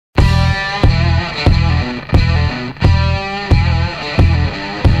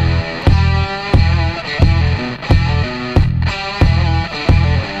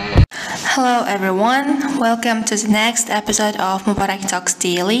Hello everyone, welcome to the next episode of Mubarak Talks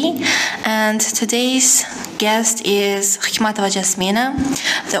Daily, and today's guest is Hikmatova Jasmina,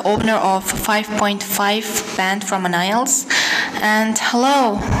 the owner of 5.5 band from Niles. And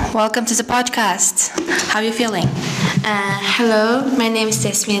hello, welcome to the podcast. How are you feeling? Hello, my name is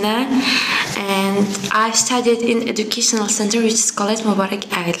Jasmina and I studied in educational center which is called Mubarak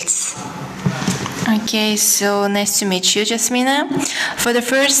IELTS. Okay, so nice to meet you, Jasmina. For the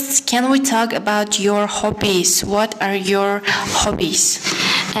first, can we talk about your hobbies? What are your hobbies?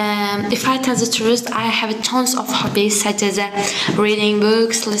 If I tell the truth, I have tons of hobbies such as reading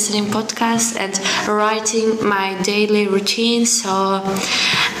books, listening podcasts, and writing my daily routine. So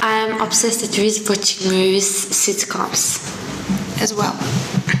I'm obsessed with watching movies, sitcoms as well.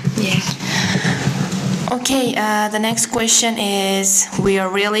 Yeah. Okay, the next question is, we are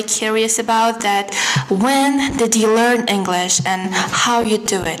really curious about that. When did you learn English and how you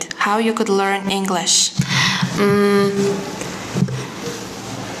do it? How you could learn English?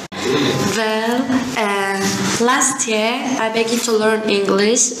 Last year I began to learn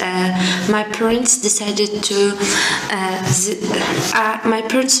English. My parents decided to. My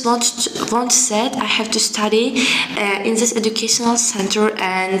parents said I have to study in this educational center,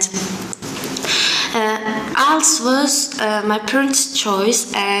 and IELTS was my parents'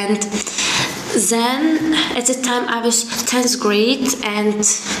 choice. And then at the time I was 10th grade, and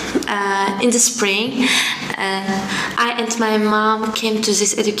in the spring I and my mom came to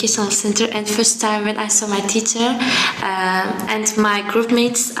this educational center, and first time when I saw my teacher and my group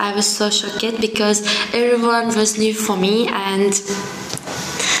mates, I was so shocked because everyone was new for me, and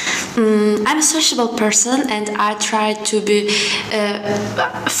I'm a sociable person and I try to be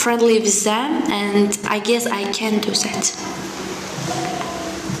friendly with them, and I guess I can do that.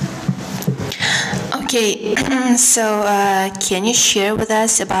 Okay, so can you share with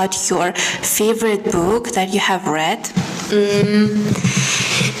us about your favorite book that you have read?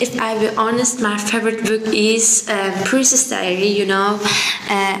 If I be honest, my favorite book is Princess Diary. You know,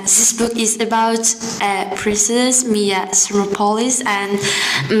 this book is about Princess Mia Stromopolis, and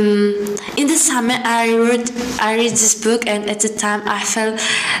in the summer I read this book, and at the time I felt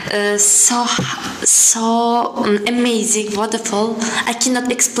so amazing, wonderful. I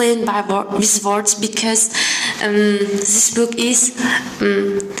cannot explain with words because this book is.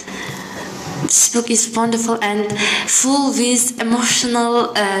 This book is wonderful and full with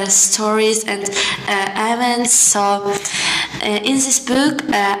emotional stories and events. So in this book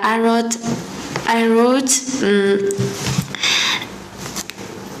I wrote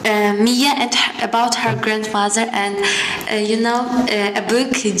Mia and about her grandmother, and a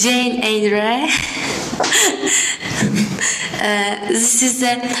book, Jane Eyre. This is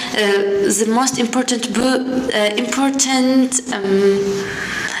the most important book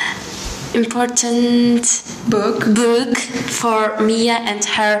for Mia and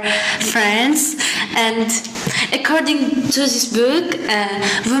her friends. And according to this book,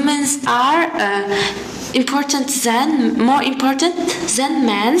 women are more important than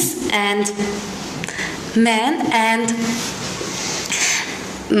men,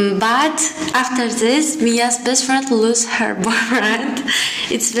 but after this, Mia's best friend lose her boyfriend.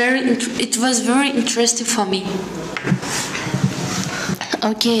 It was very interesting for me.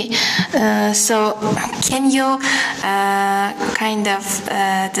 Okay, so can you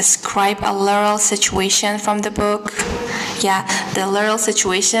describe a literal situation from the book? Yeah, the literal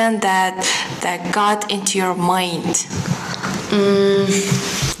situation that got into your mind.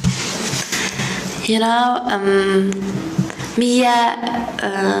 Mia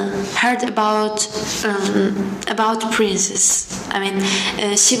heard about princess.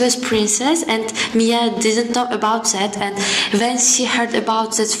 She was princess, and Mia didn't know about that. And when she heard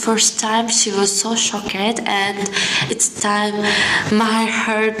about that first time, she was so shocked. And it's time my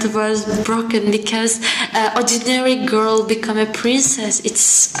heart was broken because ordinary girl become a princess.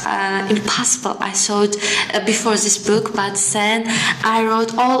 It's impossible. I thought before this book, but then I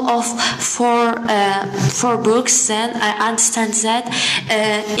wrote all of four books. Then I understand that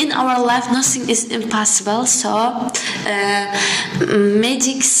in our life nothing is impossible. So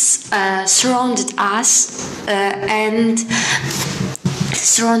magics surrounded us.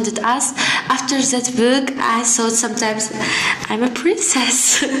 After that book, I thought sometimes I'm a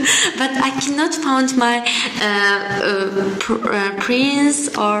princess, but I cannot find my prince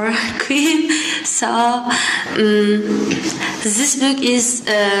or queen. So this book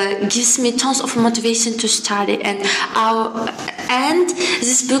gives me tons of motivation to study, and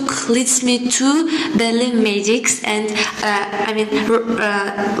this book leads me to believe magics and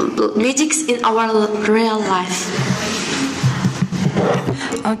magics in our real life.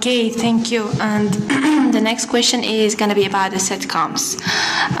 Okay, thank you. And the next question is gonna be about the sitcoms.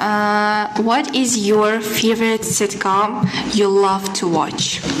 What is your favorite sitcom you love to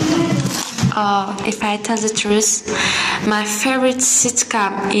watch? If I tell the truth, my favorite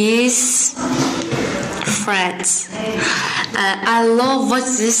sitcom is Friends. I love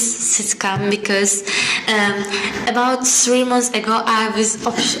watch this sitcom because about 3 months ago I was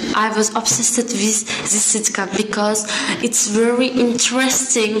obsessed with this sitcom because it's very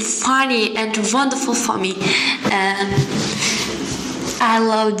interesting, funny, and wonderful for me. I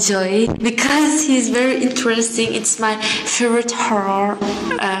love Joey because he's very interesting. It's my favorite hero.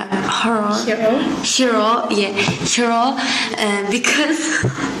 Because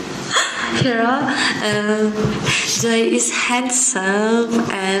Joey is handsome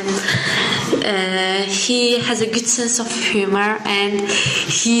and he has a good sense of humor, and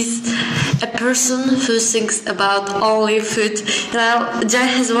he's a person who thinks about only food. You know, Joey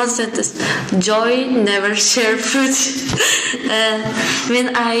has one sentence: "Joy never share food."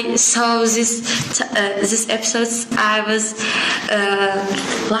 When I saw this episodes, I was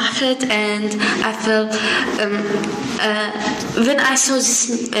laughed, and I felt when I saw this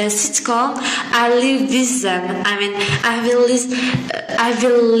sitcom, I live with them. I mean, I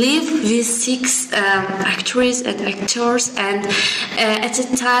will live with 6 actors and actors, and at the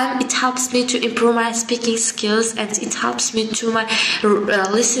time it helps me to improve my speaking skills, and it helps me to my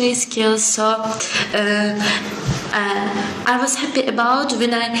listening skills. So I was happy about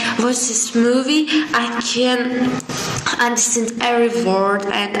when I watched this movie. I can understand every word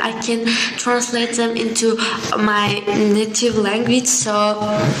and I can translate them into my native language.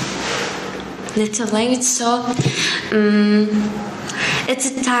 At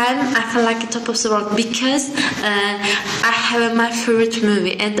the time, I felt like a top of the world because I have my favorite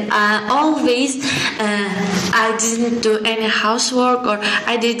movie, and I didn't do any housework, or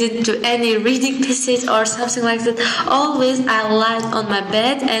I didn't do any reading passage or something like that. Always I lied on my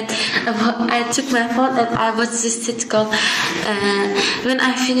bed and I took my phone and I watched this sitcom. When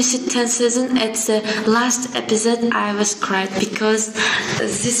I finished 10 season, at the last episode, I was cried because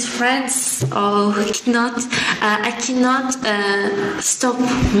these friends, I cannot stop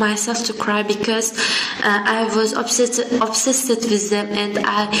myself to cry because I was obsessed with them, and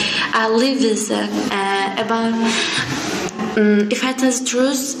I live with them. If I tell the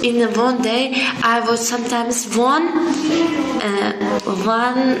truth, in one day I was sometimes one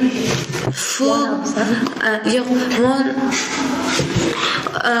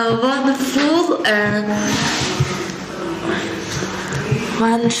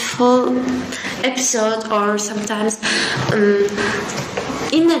full episode, or sometimes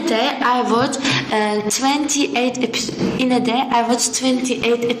in a day I watch 28 episodes. In a day I watch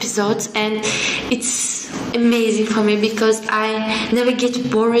 28 episodes, and it's amazing for me because I never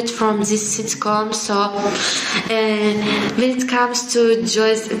get bored from this sitcom. So when it comes to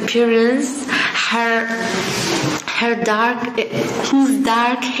Joy's appearance, her dark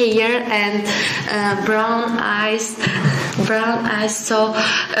hair and brown eyes, so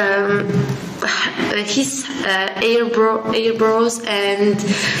his eyebrows and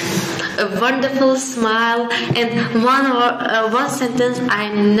a wonderful smile, and one sentence I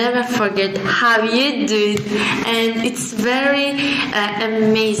never forget: "How you do it?" And it's very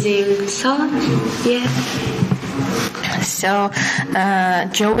amazing. So yeah. So,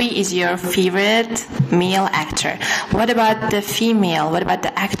 Joey is your favorite male actor. What about the female? What about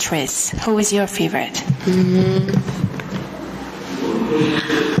the actress? Who is your favorite?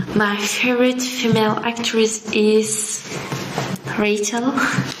 My favorite female actress is Rachel,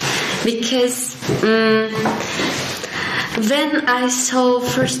 because when I saw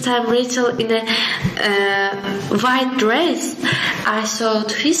first time Rachel in a white dress, I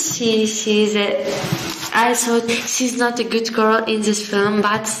thought she's not a good girl in this film,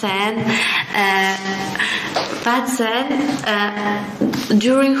 but then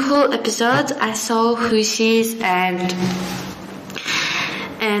during whole episode I saw who she is, and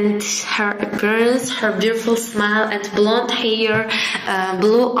her appearance, her beautiful smile and blonde hair, her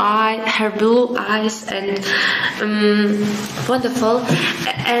blue eyes, and wonderful.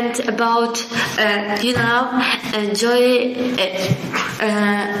 And about Joy,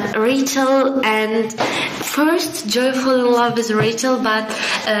 Rachel, and first Joy fell in love with Rachel, but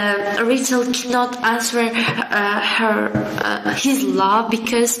Rachel cannot answer his love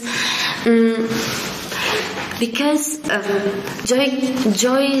because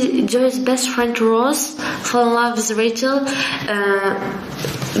Joy's best friend Rose fell in love with Rachel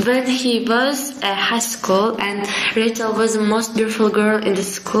when he was at high school, and Rachel was the most beautiful girl in the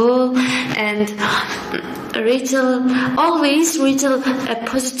school, and Rachel a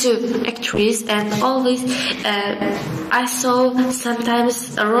positive actress, and always I saw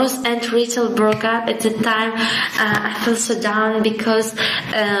sometimes Rose and Rachel broke up. At the time I felt so down because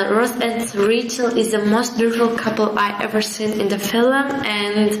Rose and Rachel is the most beautiful couple I ever seen in the film,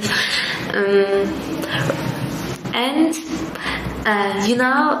 and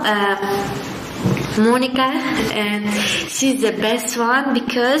Monica, and she's the best one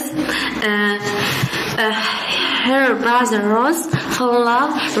because her brother Rose fell in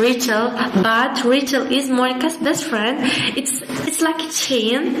love with Rachel, but Rachel is Monica's best friend. It's like a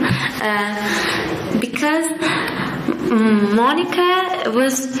chain because Monica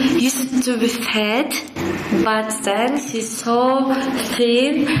was used to be fat, but then she's so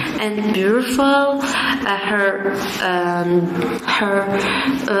thin and beautiful. Her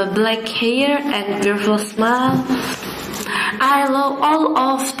black hair and beautiful smile. I love all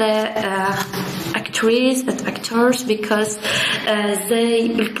of the actresses and actors because they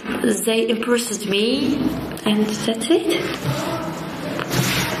impressed me, and that's it.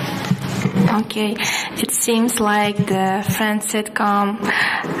 Okay, it seems like the Friends sitcom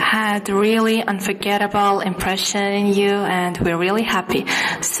had really unforgettable impression in you, and we're really happy.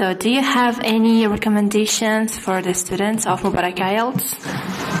 So do you have any recommendations for the students of Mubarak IELTS?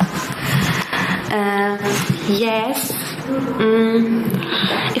 Yes.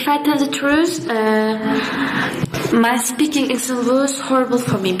 If I tell the truth, my speaking exam was horrible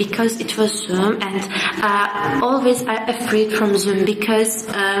for me because it was Zoom, and always I'm afraid from Zoom because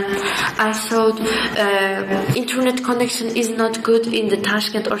I thought internet connection is not good in the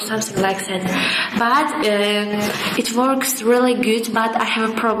Tashkent or something like that. But it works really good, but I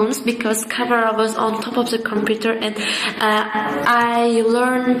have problems because camera was on top of the computer, and I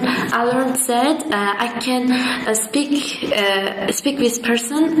learned that I can speak with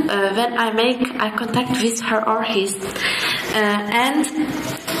person when I make eye contact with her or his, and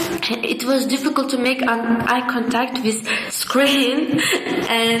it was difficult to make eye contact with screen,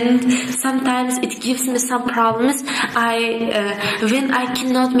 and sometimes it gives me some problems. When I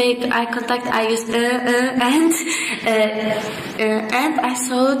cannot make eye contact, I use and I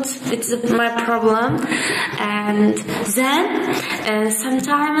thought it's my problem, and then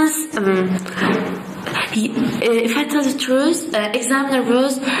sometimes. If I tell the truth, examiner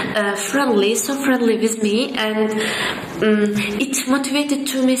was so friendly with me, and it motivated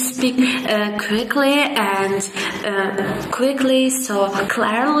to me speak quickly, so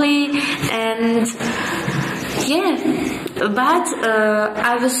clearly, and yeah. But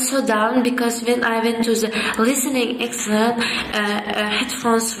I was so down because when I went to the listening exam,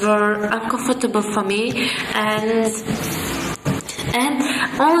 headphones were uncomfortable for me, and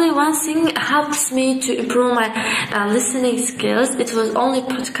only one thing helps me to improve my listening skills. It was only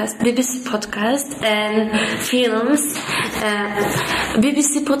BBC podcast and films.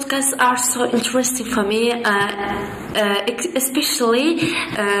 BBC podcasts are so interesting for me, especially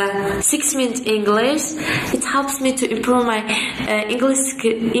 6 Minute English. It helps me to improve my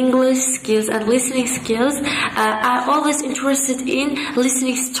English skills and listening skills. I'm always interested in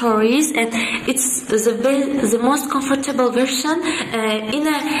listening stories, and it's the most comfortable version. In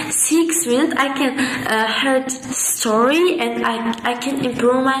a 6 minutes I can hear story, and I can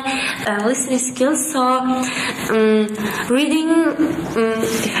improve my listening skills. So reading,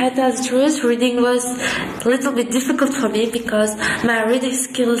 if I tell the truth, reading was a little bit difficult for me because my reading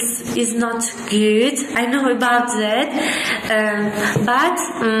skills is not good. I know about that, but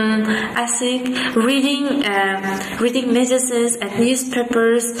I think reading magazines and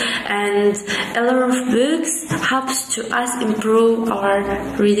newspapers and a lot of books helps to us improve our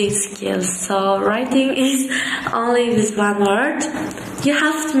reading skills. So writing is only with one word. You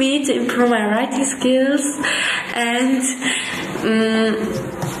helped me to improve my writing skills, and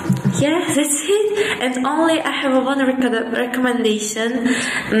yeah, that's it. And only I have one recommendation.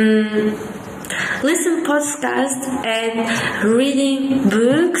 Listen podcast and reading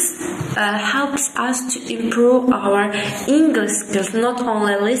books helps us to improve our English skills, not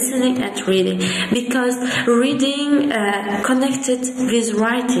only listening and reading, because reading connected with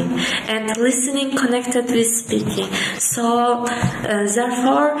writing and listening connected with speaking. So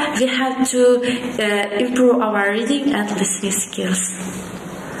therefore we have to improve our reading and listening skills.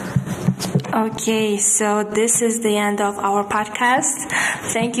 Okay, so this is the end of our podcast.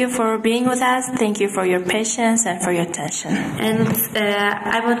 Thank you for being with us. Thank you for your patience and for your attention. And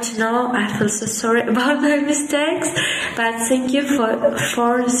I want to know, I feel so sorry about my mistakes, but thank you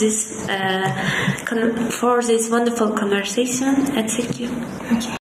for this wonderful conversation, and thank you. Okay.